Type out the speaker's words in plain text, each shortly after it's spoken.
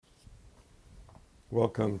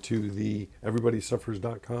Welcome to the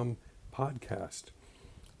EverybodySuffers.com podcast.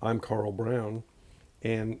 I'm Carl Brown,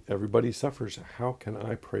 and Everybody Suffers. How can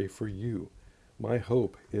I pray for you? My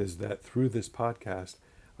hope is that through this podcast,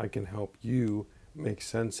 I can help you make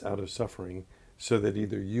sense out of suffering so that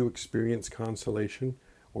either you experience consolation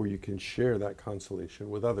or you can share that consolation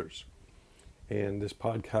with others. And this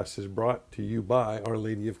podcast is brought to you by Our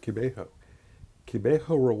Lady of Kibeho. Kibeho,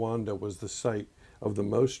 Rwanda was the site of the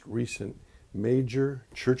most recent major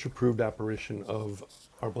church-approved apparition of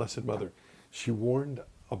our Blessed Mother. She warned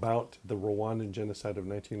about the Rwandan genocide of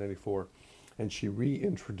 1994, and she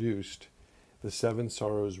reintroduced the Seven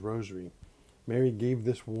Sorrows Rosary. Mary gave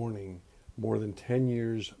this warning more than 10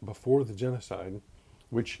 years before the genocide,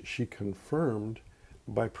 which she confirmed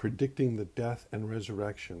by predicting the death and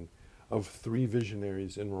resurrection of 3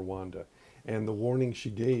 visionaries in Rwanda. And the warning she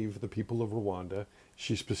gave the people of Rwanda,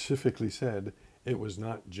 she specifically said it was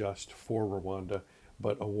not just for Rwanda,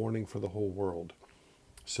 but a warning for the whole world.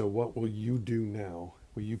 So what will you do now?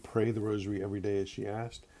 Will you pray the rosary every day as she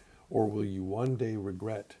asked? Or will you one day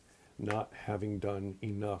regret not having done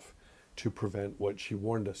enough to prevent what she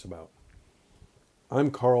warned us about? I'm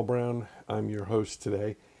Carl Brown. I'm your host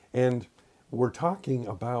today. And we're talking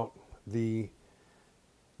about the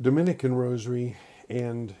Dominican Rosary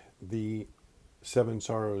and the Seven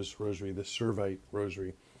Sorrows Rosary, the Servite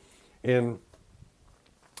Rosary. And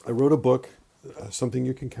I wrote a book, Something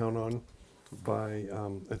You Can Count On, by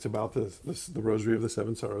it's about the Rosary of the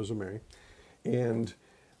Seven Sorrows of Mary. And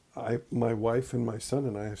my wife and my son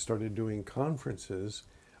and I have started doing conferences.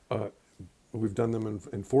 We've done them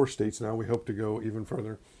in 4 states now. We hope to go even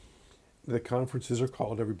further. The conferences are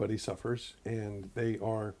called Everybody Suffers, and they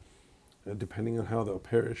are, depending on how the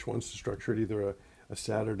parish wants to structure it, either a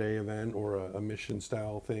Saturday event or a mission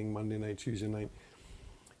style thing, Monday night, Tuesday night.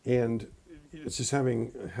 And it's just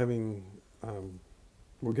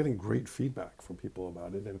we're getting great feedback from people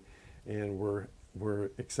about it, and we're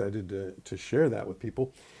excited to share that with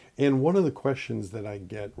people. And one of the questions that I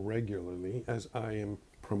get regularly as I am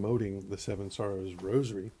promoting the Seven Sorrows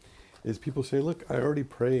Rosary is people say, look, I already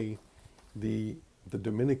pray the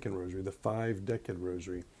Dominican Rosary, the 5-decade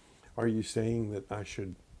Rosary. Are you saying that I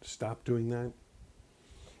should stop doing that?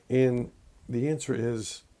 And the answer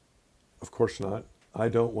is, of course not. I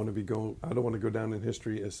don't want to go down in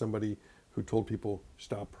history as somebody who told people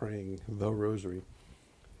stop praying the rosary.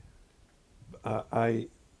 I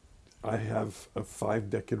have a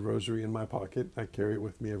 5-decade rosary in my pocket. I carry it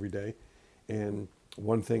with me every day. And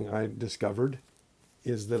one thing I discovered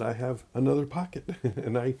is that I have another pocket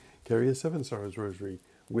and I carry a Seven Sorrows Rosary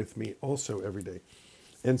with me also every day.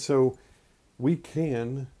 And so we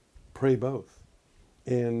can pray both.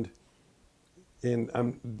 And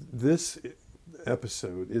this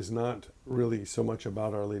episode is not really so much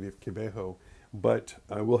about Our Lady of Kibeho, but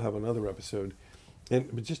I will have another episode.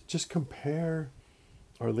 But just compare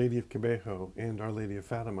Our Lady of Kibeho and Our Lady of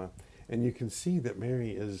Fatima, and you can see that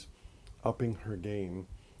Mary is upping her game,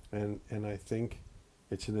 and I think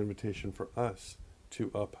it's an invitation for us to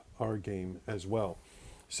up our game as well.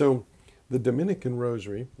 So the Dominican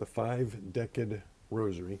Rosary, the 5-decade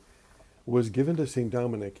Rosary, was given to St.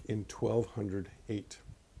 Dominic in 1208.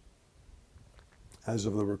 As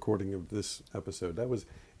of the recording of this episode, that was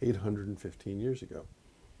 815 years ago.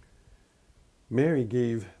 Mary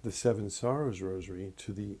gave the Seven Sorrows Rosary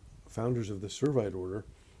to the founders of the Servite Order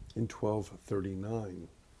in 1239.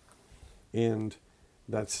 And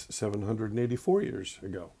that's 784 years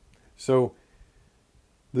ago. So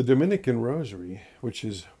the Dominican Rosary, which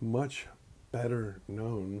is much better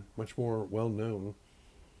known, much more well known,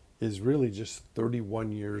 is really just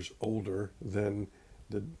 31 years older than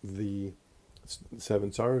the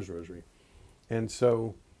Seven Sorrows Rosary. And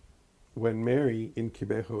so when Mary in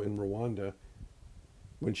Kibeho in Rwanda,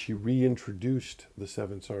 when she reintroduced the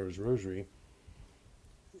Seven Sorrows Rosary,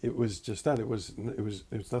 it was just that. It was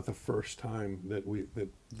not the first time that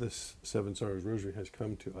this Seven Sorrows Rosary has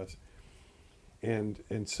come to us.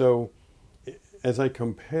 And so as I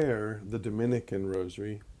compare the Dominican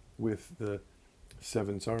Rosary with the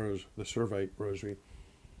Seven Sorrows, the Servite Rosary,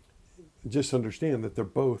 just understand that they're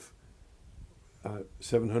both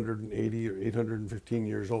 780 or 815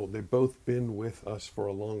 years old. They've both been with us for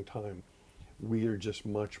a long time. We are just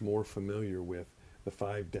much more familiar with the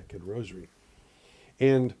 5-decade Rosary.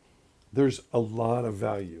 And there's a lot of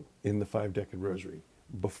value in the 5-decade Rosary.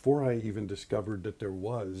 Before I even discovered that there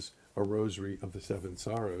was a Rosary of the Seven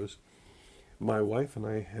Sorrows, my wife and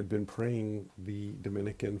I had been praying the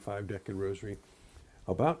Dominican 5-decade Rosary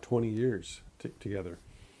about 20 years together.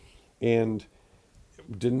 And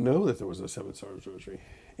didn't know that there was a Seven Sorrows Rosary.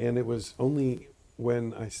 And it was only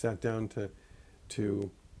when I sat down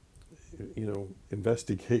to,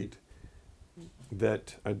 investigate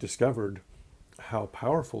that, I discovered how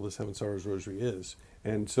powerful the Seven Sorrows Rosary is.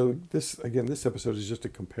 And so this episode is just a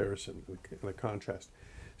comparison and a contrast.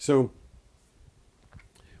 So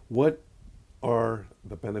what are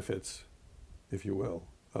the benefits, if you will,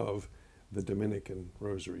 of the Dominican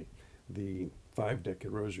Rosary, the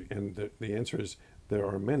 5-decade Rosary? And the answer is there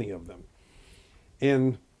are many of them.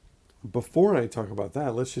 And before I talk about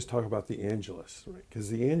that, let's just talk about the Angelus, right? Because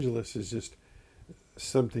the Angelus is just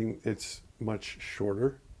something, it's much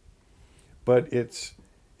shorter, but it's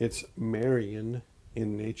Marian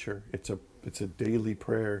in nature. It's a daily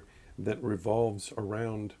prayer that revolves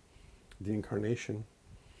around the Incarnation.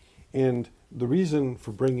 And the reason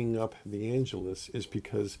for bringing up the Angelus is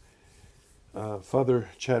because Father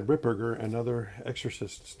Chad Ripperger and other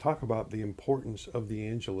exorcists talk about the importance of the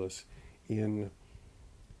Angelus in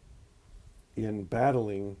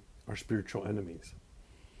battling our spiritual enemies.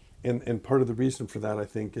 And part of the reason for that, I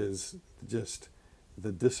think, is just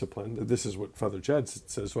the discipline. This is what Father Chad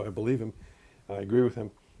says, so I believe him. I agree with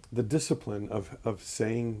him. The discipline of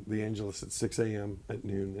saying the Angelus at 6 a.m., at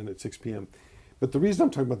noon, and at 6 p.m. But the reason I'm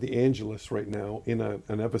talking about the Angelus right now in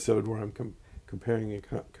an episode where I'm comparing and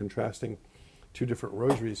contrasting two different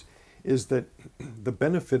rosaries is that the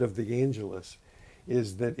benefit of the Angelus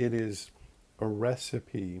is that it is a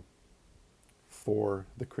recipe for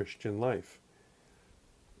the Christian life.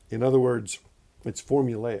 In other words, it's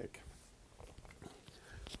formulaic.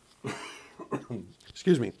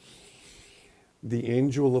 Excuse me. The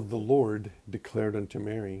angel of the Lord declared unto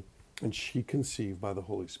Mary, and she conceived by the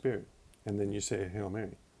Holy Spirit. And then you say a Hail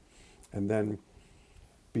Mary. And then,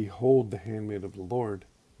 behold the handmaid of the Lord,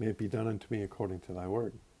 may it be done unto me according to thy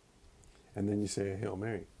word. And then you say a Hail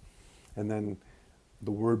Mary. And then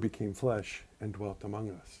the Word became flesh and dwelt among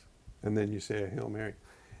us. And then you say a Hail Mary.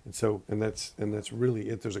 And that's really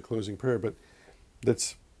it. There's a closing prayer, but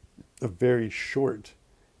that's a very short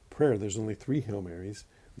prayer. There's only 3 Hail Marys.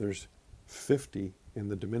 There's 50 in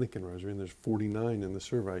the Dominican Rosary, and there's 49 in the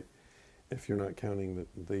Servite, if you're not counting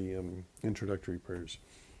the introductory prayers.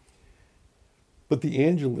 But the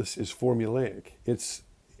Angelus is formulaic.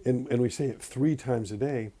 And we say it 3 times a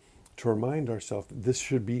day to remind ourselves that this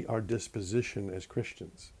should be our disposition as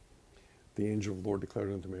Christians. The angel of the Lord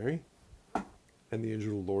declared unto Mary, and the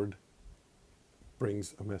angel of the Lord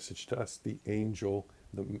brings a message to us. The angel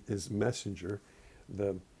is messenger.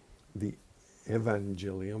 The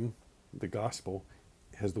evangelium, the gospel,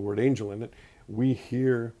 has the word angel in it. We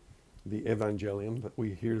hear the evangelium, that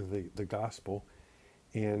we hear the gospel,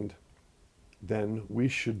 and then we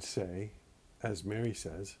should say, as Mary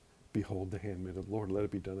says, behold the handmaid of the Lord, let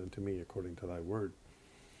it be done unto me according to thy word.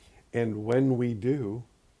 And when we do,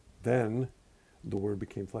 then the Word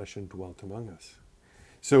became flesh and dwelt among us.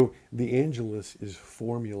 So the Angelus is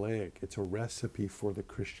formulaic. It's a recipe for the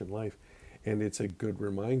Christian life. And it's a good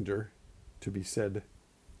reminder to be said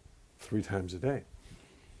 3 times a day.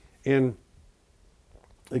 And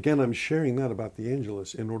again, I'm sharing that about the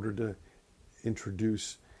Angelus in order to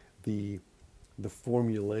introduce the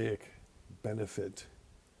formulaic benefit,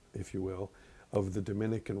 if you will, of the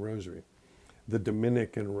Dominican Rosary. The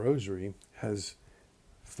Dominican Rosary has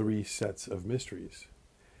 3 sets of mysteries.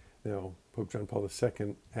 Now, Pope John Paul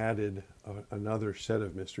II added another set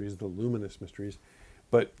of mysteries, the luminous mysteries.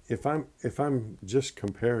 But if I'm just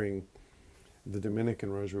comparing the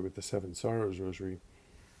Dominican Rosary with the Seven Sorrows Rosary,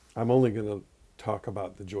 I'm only going to talk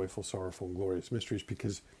about the joyful, sorrowful, and glorious mysteries,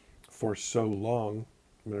 because for so long,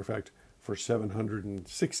 matter of fact, for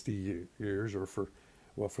 760 years, or for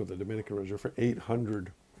the Dominican Rosary, for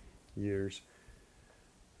 800 years,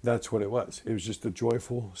 that's what it was. It was just the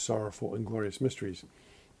joyful, sorrowful, and glorious mysteries.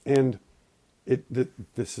 And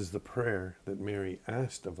this is the prayer that Mary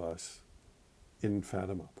asked of us in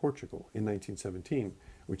Fatima, Portugal, in 1917,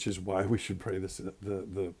 which is why we should pray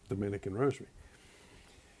the Dominican Rosary.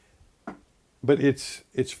 But it's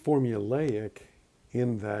formulaic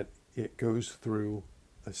in that it goes through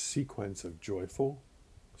a sequence of joyful,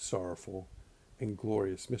 sorrowful, and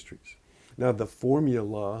glorious mysteries. Now, the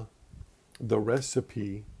formula, the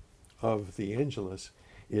recipe of the Angelus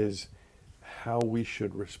is how we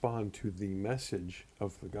should respond to the message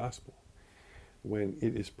of the gospel. When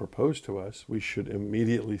it is proposed to us, we should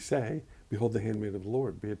immediately say, behold the handmaid of the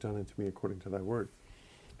Lord, be it done unto me according to thy word.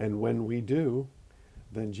 And when we do,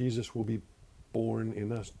 then Jesus will be born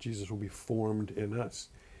in us. Jesus will be formed in us.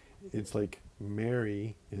 It's like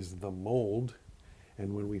Mary is the mold,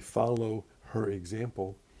 and when we follow her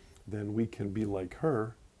example, then we can be like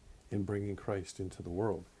her in bringing Christ into the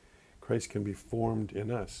world. Christ can be formed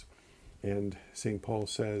in us. And St. Paul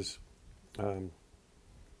says,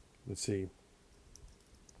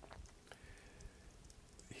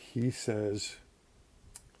 he says,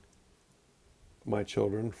 my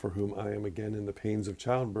children, for whom I am again in the pains of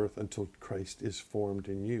childbirth until Christ is formed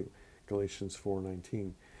in you. Galatians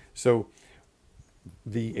 4:19. So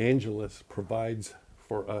the Angelus provides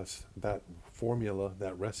for us that formula,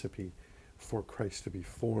 that recipe for Christ to be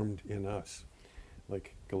formed in us,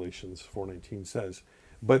 like Galatians 4:19 says.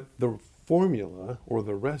 But the formula or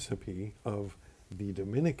the recipe of the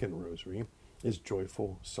Dominican Rosary is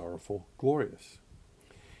joyful, sorrowful, glorious.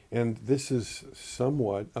 And this is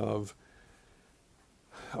somewhat of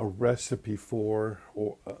a recipe for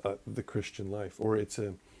the Christian life, or it's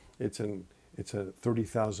a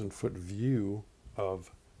 30,000-foot view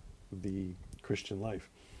of the Christian life,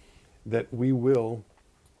 that we will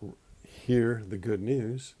hear the good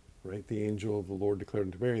news, right? The angel of the Lord declared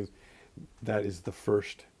unto Mary. That is the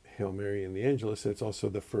first Hail Mary in the Angelus. It's also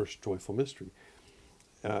the first joyful mystery,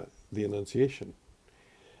 the Annunciation.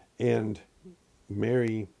 And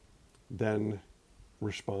Mary then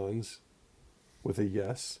responds with a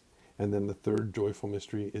yes, and then the third joyful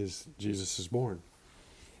mystery is Jesus is born.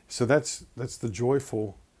 So that's the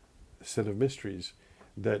joyful set of mysteries,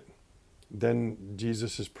 that then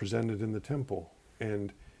Jesus is presented in the temple,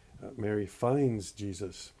 and Mary finds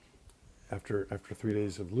Jesus after 3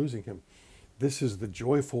 days of losing him. This is the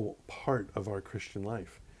joyful part of our Christian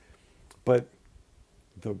life. But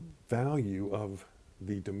the value of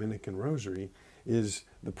the Dominican Rosary is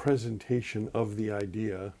the presentation of the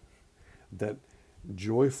idea that the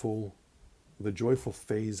joyful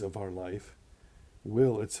phase of our life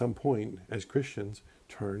will at some point as Christians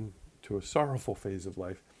turn to a sorrowful phase of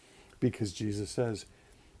life, because Jesus says,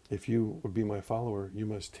 if you would be my follower, you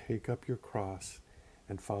must take up your cross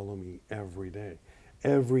and follow me every day.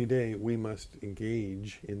 Every day we must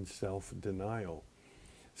engage in self-denial.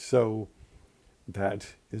 So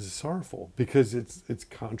that is sorrowful, because it's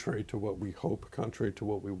contrary to what we hope, contrary to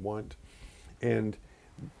what we want. And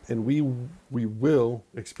we will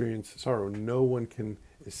experience sorrow. No one can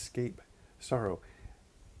escape sorrow.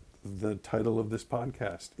 The title of this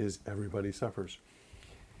podcast is Everybody Suffers.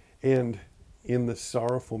 And in the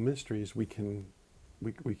sorrowful mysteries, we can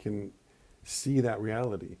see that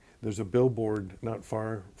reality. There's a billboard not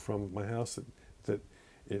far from my house that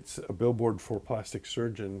it's a billboard for plastic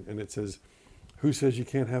surgeon, and it says, "Who says you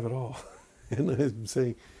can't have it all?" And I'm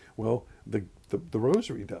saying, well, the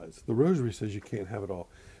Rosary does. The Rosary says you can't have it all.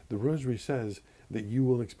 The Rosary says that you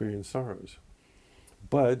will experience sorrows.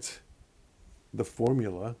 But the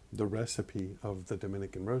formula, the recipe of the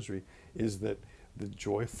Dominican Rosary is that the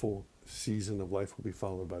joyful season of life will be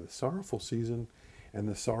followed by the sorrowful season, and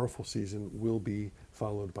the sorrowful season will be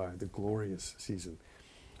followed by the glorious season.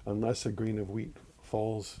 Unless a grain of wheat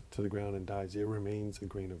falls to the ground and dies, it remains a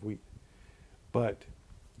grain of wheat. But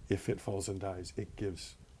if it falls and dies, it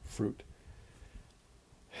gives fruit.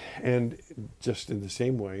 And just in the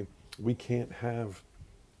same way, we can't have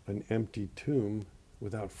an empty tomb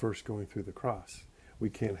without first going through the cross. We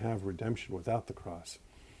can't have redemption without the cross.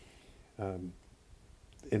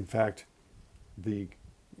 In fact, the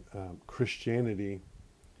Christianity,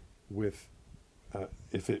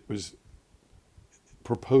 if it was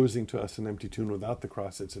proposing to us an empty tomb without the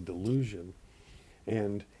cross, it's a delusion.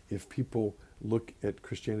 And if people look at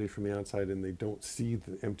Christianity from the outside and they don't see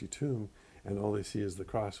the empty tomb and all they see is the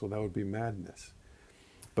cross, well, that would be madness.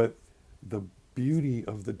 But the beauty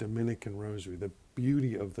of the Dominican Rosary, the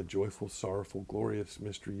beauty of the joyful, sorrowful, glorious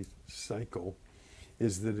mystery cycle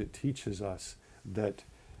is that it teaches us that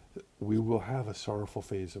we will have a sorrowful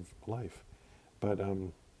phase of life. But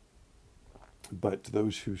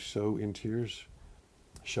those who sow in tears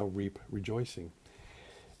shall reap rejoicing.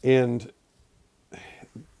 And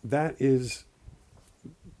that is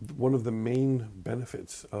one of the main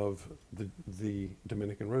benefits of the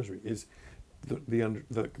Dominican Rosary, is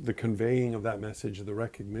the conveying of that message, the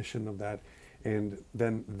recognition of that, and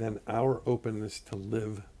then our openness to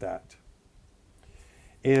live that.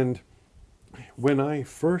 And when I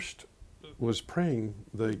first was praying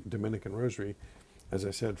the Dominican Rosary, as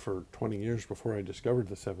I said, for 20 years before I discovered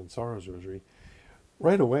the Seven Sorrows Rosary,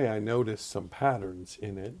 right away I noticed some patterns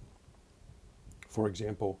in it. For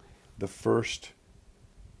example, the first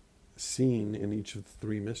scene in each of the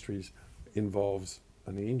three mysteries involves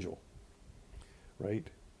an angel, right?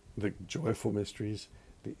 The joyful mysteries,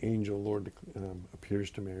 the angel Lord appears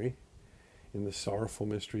to Mary. In the sorrowful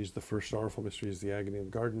mysteries, the first sorrowful mystery is the agony in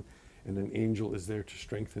the garden, and an angel is there to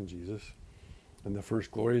strengthen Jesus. And the first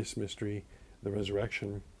glorious mystery, the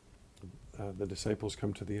resurrection, the disciples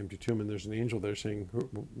come to the empty tomb, and there's an angel there saying,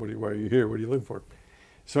 why are you here? What are you looking for?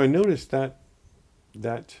 So I noticed that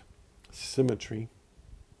symmetry.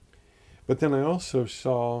 But then I also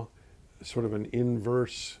saw sort of an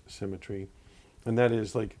inverse symmetry, and that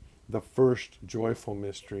is like the first joyful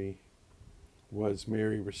mystery was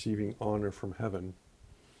Mary receiving honor from heaven,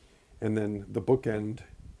 and then the bookend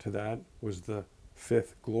to that was the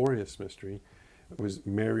fifth glorious mystery. It was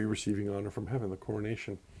Mary receiving honor from heaven, the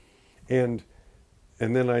coronation. And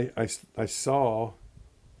then I saw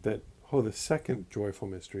that, the second joyful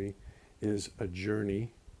mystery is a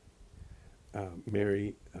journey.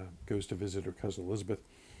 Mary goes to visit her cousin Elizabeth,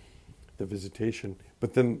 the visitation.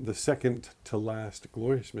 But then the second to last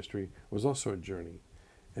glorious mystery was also a journey.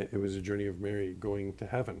 It was a journey of Mary going to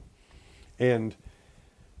heaven. And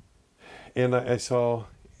I saw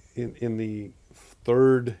in the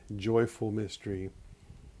third joyful mystery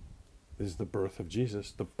is the birth of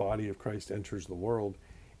Jesus. The body of Christ enters the world.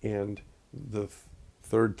 And the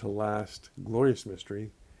third to last glorious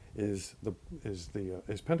mystery is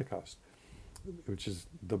Pentecost, which is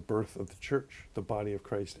the birth of the church. The body of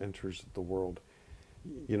Christ enters the world.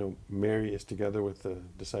 Mary is together with the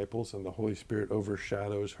disciples, and the Holy Spirit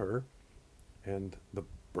overshadows her and the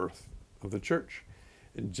birth of the church.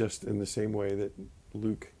 And just in the same way that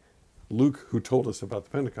Luke, who told us about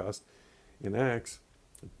the Pentecost in Acts,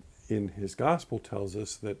 in his gospel tells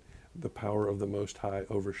us that the power of the Most High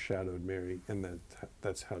overshadowed Mary, and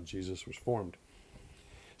that's how Jesus was formed.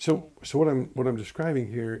 So what I'm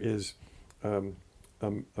describing here is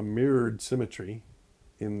a mirrored symmetry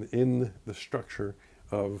in the structure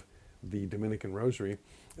of the Dominican Rosary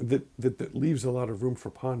that leaves a lot of room for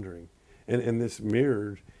pondering. And this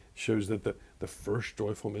mirrored shows that the first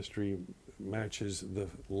joyful mystery matches the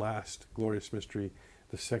last glorious mystery.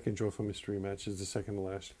 The second joyful mystery matches the second to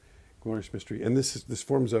last glorious mystery. And this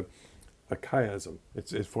forms a chiasm.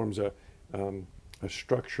 It forms a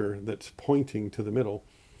structure that's pointing to the middle.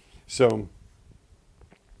 So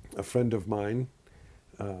a friend of mine,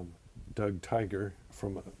 Doug Tiger,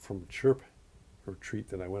 from a chirp retreat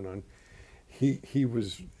that I went on, he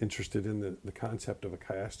was interested in the concept of a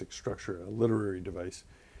chiastic structure, a literary device,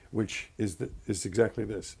 which is exactly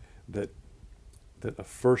this, that a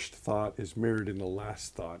first thought is mirrored in the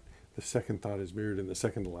last thought, the second thought is mirrored in the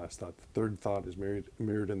second to last thought, the third thought is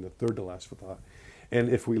mirrored in the third to last thought. And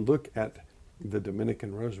if we look at the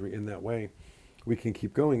Dominican Rosary in that way, we can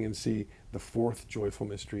keep going and see the fourth joyful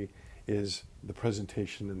mystery is the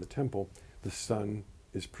presentation in the temple. The Son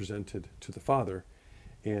is presented to the Father,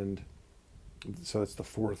 and so that's the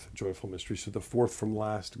fourth joyful mystery. So the fourth from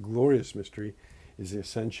last glorious mystery is the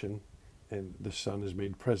Ascension, and the Son is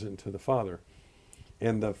made present to the Father.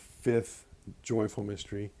 And the fifth joyful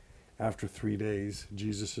mystery, after 3 days,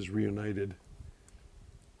 Jesus is reunited,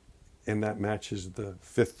 and that matches the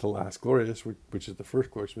fifth to last glorious, which is the first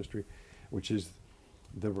glorious mystery, which is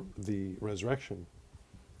the resurrection,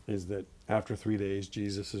 is that after 3 days,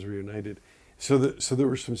 Jesus is reunited. So there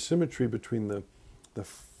was some symmetry between the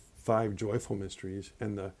five joyful mysteries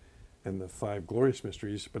and the five glorious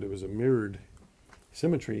mysteries, but it was a mirrored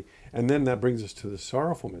symmetry. And then that brings us to the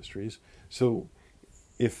sorrowful mysteries. So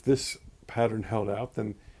if this pattern held out,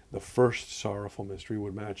 then the first sorrowful mystery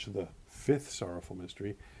would match the fifth sorrowful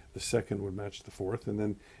mystery, the second would match the fourth, and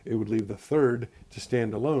then it would leave the third to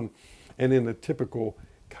stand alone. And in a typical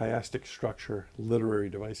chiastic structure, literary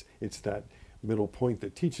device, it's that middle point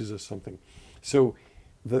that teaches us something. So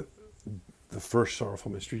the first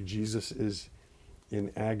sorrowful mystery, Jesus is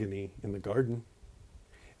in agony in the garden.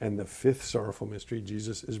 And the fifth sorrowful mystery,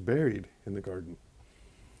 Jesus is buried in the garden.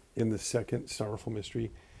 In the second sorrowful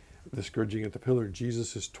mystery, the scourging at the pillar,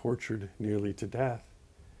 Jesus is tortured nearly to death.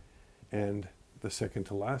 And the second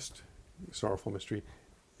to last sorrowful mystery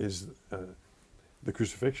is the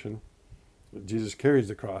crucifixion. Jesus carries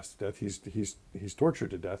the cross to death. He's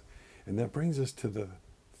tortured to death. And that brings us to the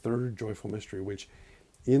third joyful mystery, which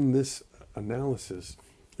in this analysis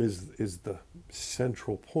is the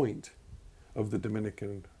central point of the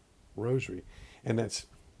Dominican Rosary, and that's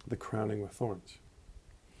the crowning with thorns.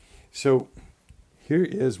 So here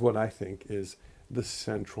is what I think is the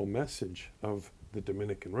central message of the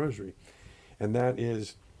Dominican Rosary, and that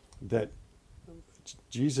is that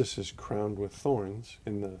Jesus is crowned with thorns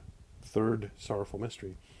in the third sorrowful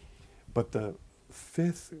mystery, but the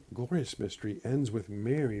fifth glorious mystery ends with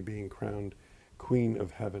Mary being crowned Queen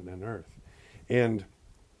of Heaven and Earth. And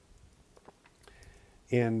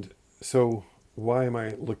so why am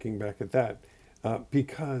I looking back at that?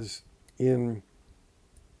 Because in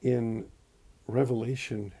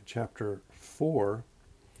Revelation chapter 4,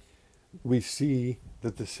 we see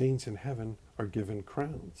that the saints in heaven are given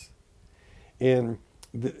crowns. And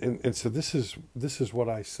so this is what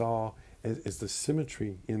I saw as the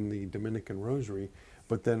symmetry in the Dominican Rosary,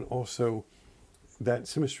 but then also that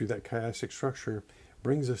symmetry, that chiastic structure,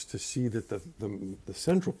 brings us to see that the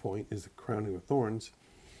central point is the crowning of thorns,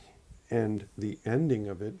 and the ending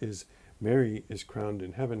of it is Mary is crowned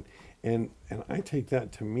in heaven. And I take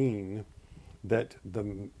that to mean that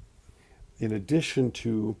in addition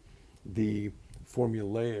to the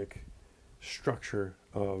formulaic structure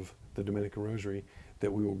of the Dominican Rosary,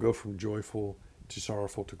 that we will go from joyful to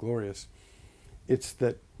sorrowful to glorious, it's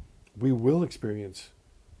that we will experience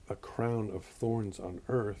a crown of thorns on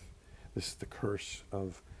earth. This is the curse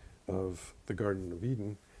of the Garden of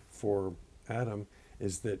Eden for Adam,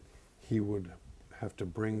 is that he would have to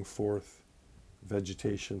bring forth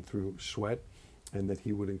vegetation through sweat, and that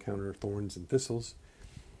he would encounter thorns and thistles.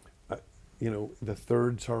 The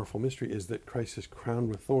third sorrowful mystery is that Christ is crowned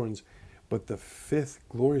with thorns, but the fifth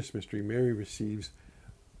glorious mystery, Mary receives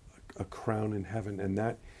a crown in heaven, and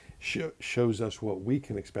that shows us what we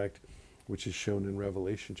can expect, which is shown in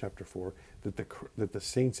Revelation chapter 4, that the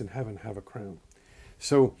saints in heaven have a crown.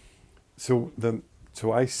 So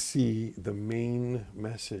I see the main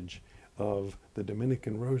message of the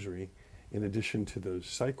Dominican Rosary, in addition to those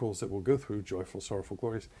cycles that we'll go through, joyful, sorrowful,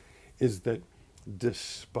 glorious, is that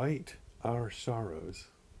despite our sorrows,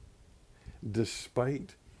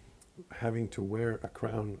 despite having to wear a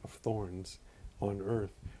crown of thorns on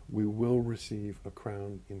earth, we will receive a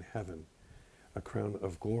crown in heaven, a crown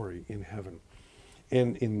of glory in heaven.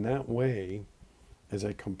 And in that way, as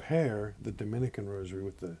I compare the Dominican Rosary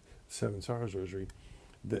with the Seven Sorrows Rosary,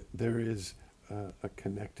 that there is a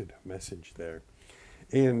connected message there.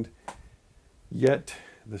 And yet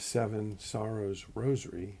the Seven Sorrows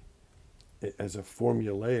Rosary, as a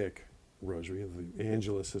formulaic rosary, the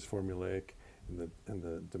Angelus is formulaic, and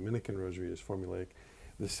the Dominican Rosary is formulaic.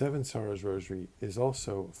 The Seven Sorrows Rosary is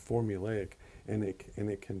also formulaic, and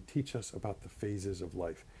it can teach us about the phases of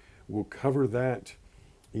life. We'll cover that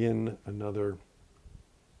in another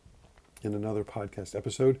podcast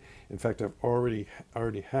episode. In fact, I've already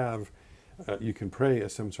have. You can pray a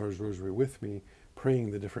Seven Sorrows Rosary with me, praying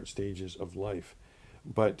the different stages of life.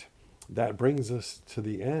 But that brings us to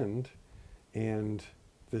the end, and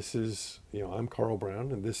this is, I'm Carl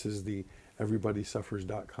Brown, and this is the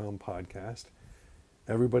EverybodySuffers.com podcast.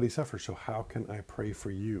 Everybody suffers, so how can I pray for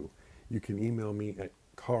you? You can email me at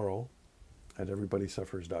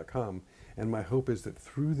carl@everybodysuffers.com, and my hope is that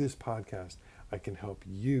through this podcast, I can help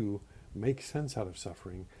you make sense out of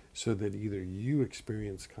suffering, so that either you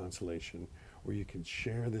experience consolation or you can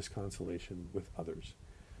share this consolation with others.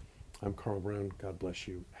 I'm Carl Brown. God bless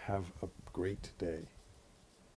you. Have a great day.